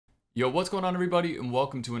Yo, what's going on everybody, and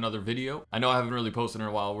welcome to another video. I know I haven't really posted in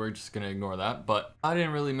a while, we're just gonna ignore that, but I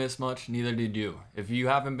didn't really miss much, neither did you. If you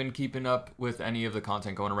haven't been keeping up with any of the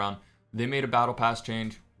content going around, they made a battle pass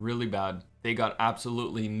change really bad. They got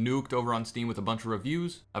absolutely nuked over on Steam with a bunch of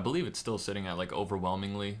reviews. I believe it's still sitting at like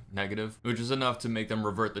overwhelmingly negative, which is enough to make them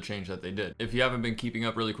revert the change that they did. If you haven't been keeping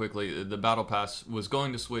up really quickly, the battle pass was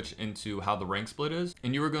going to switch into how the rank split is,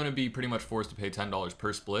 and you were going to be pretty much forced to pay $10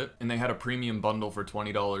 per split, and they had a premium bundle for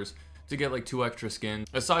 $20 to get like 2 extra skins.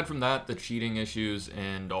 Aside from that, the cheating issues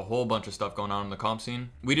and a whole bunch of stuff going on in the comp scene,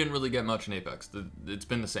 we didn't really get much in Apex. It's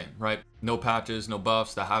been the same, right? No patches, no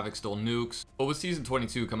buffs, the Havoc still nukes. But with Season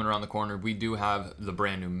 22 coming around the corner, we do have the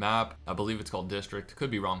brand new map. I believe it's called District,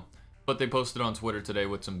 could be wrong. But they posted on Twitter today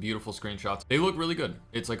with some beautiful screenshots. They look really good.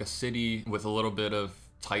 It's like a city with a little bit of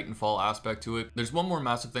Titanfall aspect to it. There's one more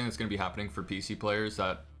massive thing that's going to be happening for PC players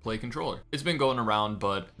that play controller. It's been going around,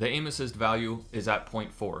 but the aim assist value is at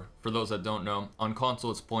 0.4. For those that don't know, on console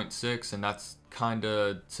it's 0.6, and that's kind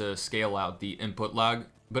of to scale out the input lag.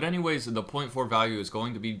 But anyways, the 0.4 value is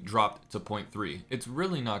going to be dropped to 0.3. It's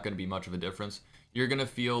really not going to be much of a difference. You're going to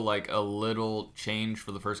feel like a little change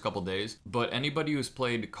for the first couple days, but anybody who's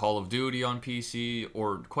played Call of Duty on PC,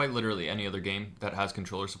 or quite literally any other game that has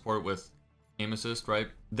controller support with aim assist, right?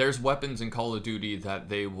 There's weapons in Call of Duty that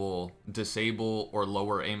they will disable or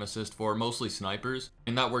lower aim assist for, mostly snipers,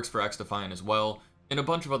 and that works for X-Defiant as well. And a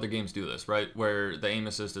bunch of other games do this, right? Where the aim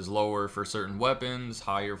assist is lower for certain weapons,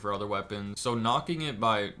 higher for other weapons. So knocking it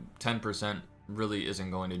by 10% really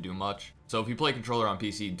isn't going to do much. So if you play controller on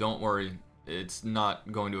PC, don't worry, it's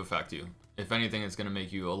not going to affect you. If anything, it's going to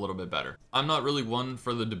make you a little bit better. I'm not really one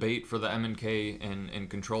for the debate for the M&K and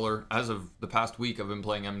controller. As of the past week, I've been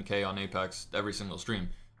playing M&K on Apex every single stream.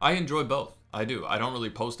 I enjoy both. I do. I don't really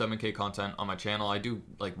post M&K content on my channel. I do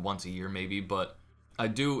like once a year maybe, but I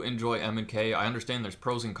do enjoy M&K. I understand there's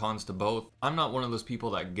pros and cons to both. I'm not one of those people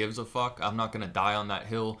that gives a fuck. I'm not going to die on that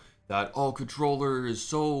hill that, oh, controller is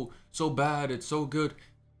so bad, it's so good.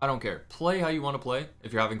 I don't care. Play how you want to play.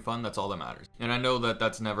 If you're having fun, that's all that matters. And I know that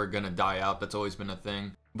that's never going to die out. That's always been a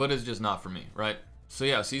thing, but it's just not for me, right? So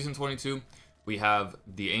yeah, Season 22, we have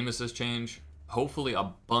the aim assist change, hopefully a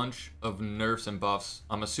bunch of nerfs and buffs.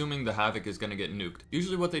 I'm assuming the Havoc is going to get nuked.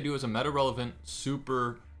 Usually what they do is a meta-relevant,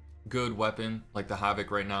 super good weapon, like the Havoc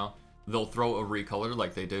right now. They'll throw a recolor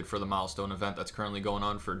like they did for the milestone event that's currently going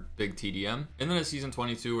on for big TDM. And then at Season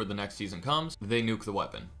 22, or the next season comes, they nuke the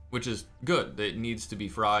weapon, which is good. It needs to be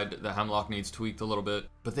fried. The hemlock needs tweaked a little bit,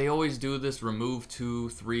 but they always do this: remove 2,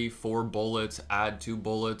 3, 4 bullets, add 2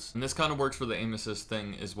 bullets. And this kind of works for the aim assist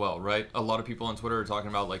thing as well, right? A lot of people on Twitter are talking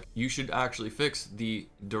about like, you should actually fix the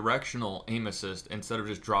directional aim assist instead of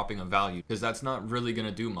just dropping a value, because that's not really going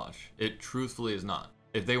to do much. It truthfully is not.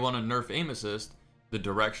 If they want to nerf aim assist, the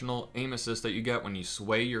directional aim assist that you get when you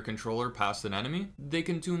sway your controller past an enemy, they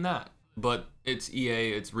can tune that. But it's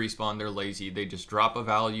EA, it's Respawn, they're lazy. They just drop a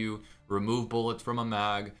value, remove bullets from a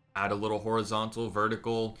mag, add a little horizontal,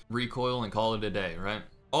 vertical recoil, and call it a day, right?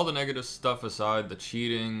 All the negative stuff aside, the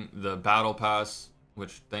cheating, the battle pass,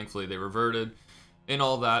 which thankfully they reverted, and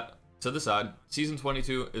all that to the side, Season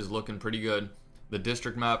 22 is looking pretty good. The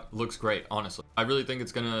district map looks great, honestly. I really think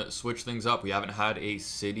it's gonna switch things up. We haven't had a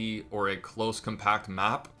city or a close compact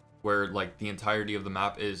map where like the entirety of the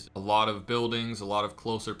map is a lot of buildings, a lot of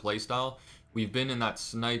closer playstyle. We've been in that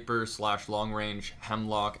sniper / long range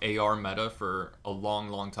hemlock AR meta for a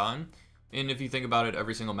long time. And if you think about it,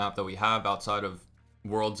 every single map that we have outside of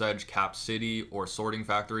World's Edge, Cap City, or Sorting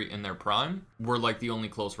Factory in their prime, we're like the only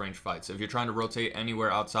close range fights. If you're trying to rotate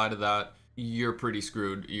anywhere outside of that, you're pretty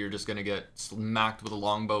screwed. You're just gonna get smacked with a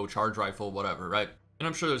longbow, charge rifle, whatever, right? And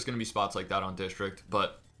I'm sure there's gonna be spots like that on District,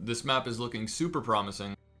 but this map is looking super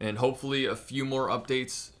promising, and hopefully a few more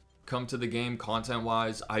updates come to the game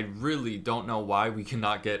content-wise. I really don't know why we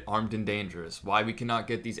cannot get Armed and Dangerous, why we cannot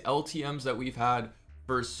get these LTMs that we've had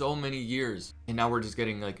for so many years, and now we're just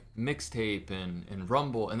getting like mixtape and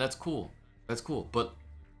rumble, and that's cool. That's cool, but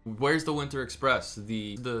where's the Winter Express,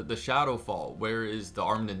 the Shadowfall? Where is the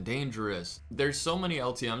Armed and Dangerous? There's so many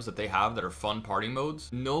LTMs that they have that are fun party modes.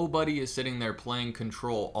 Nobody is sitting there playing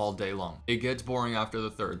Control all day long. It gets boring after the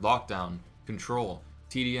third. Lockdown, Control,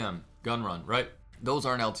 TDM, Gun Run, right? Those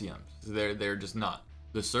aren't LTMs. They're just not.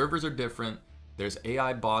 The servers are different. There's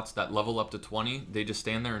AI bots that level up to 20. They just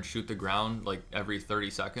stand there and shoot the ground like every 30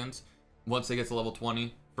 seconds. Once they get to level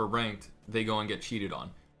 20 for ranked, they go and get cheated on.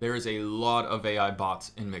 There is a lot of AI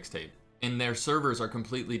bots in Mixtape, and their servers are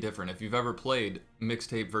completely different. If you've ever played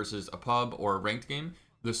Mixtape versus a pub or a ranked game,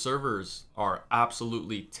 the servers are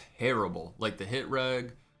absolutely terrible. Like the hit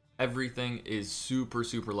reg, everything is super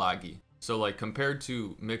laggy. So like compared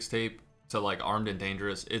to Mixtape to like armed and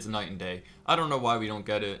dangerous, it's night and day. I don't know why we don't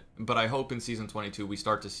get it, but I hope in season 22 we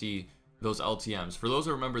start to see those LTMs. For those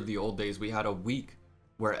who remember the old days, we had a week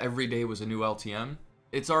where every day was a new LTM.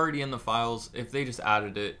 It's already in the files. If they just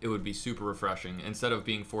added it, it would be super refreshing instead of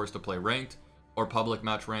being forced to play ranked or public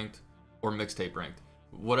match ranked or mixtape ranked.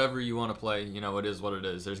 Whatever you want to play, you know, it is what it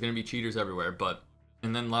is. There's going to be cheaters everywhere, but...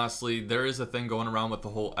 And then lastly, there is a thing going around with the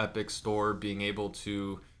whole Epic store being able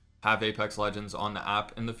to have Apex Legends on the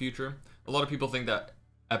app in the future. A lot of people think that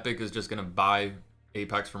Epic is just going to buy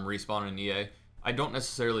Apex from Respawn and EA. I don't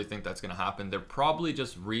necessarily think that's going to happen. They're probably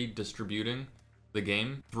just redistributing the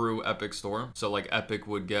game through Epic Store. So like Epic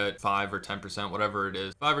would get 5 or 10%, whatever it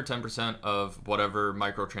is, 5 or 10% of whatever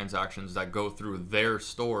microtransactions that go through their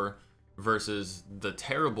store versus the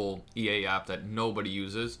terrible EA app that nobody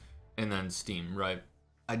uses, and then Steam, right?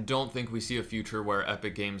 I don't think we see a future where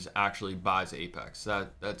Epic Games actually buys Apex.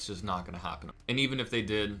 That's just not going to happen. And even if they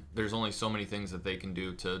did, there's only so many things that they can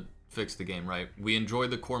do to fix the game, right? We enjoy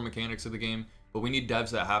the core mechanics of the game, but we need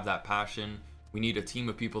devs that have that passion. We need a team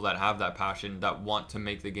of people that have that passion, that want to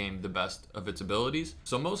make the game the best of its abilities.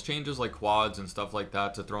 So most changes like quads and stuff like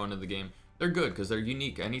that to throw into the game, they're good because they're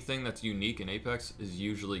unique. Anything that's unique in Apex is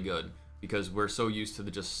usually good because we're so used to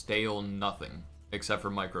the just stale nothing except for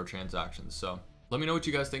microtransactions. So let me know what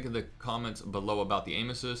you guys think in the comments below about the aim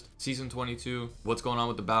assist, season 22, what's going on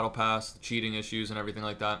with the battle pass, cheating issues and everything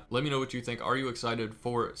like that. Let me know what you think. Are you excited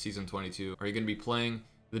for season 22? Are you going to be playing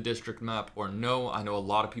the district map or no? I know a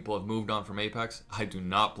lot of people have moved on from Apex. I do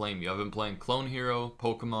not blame you. I've been playing Clone Hero,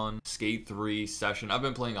 Pokemon, Skate 3, Session. I've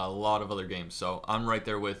been playing a lot of other games, so I'm right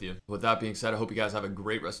there with you. With that being said, I hope you guys have a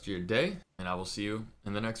great rest of your day, and I will see you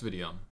in the next video.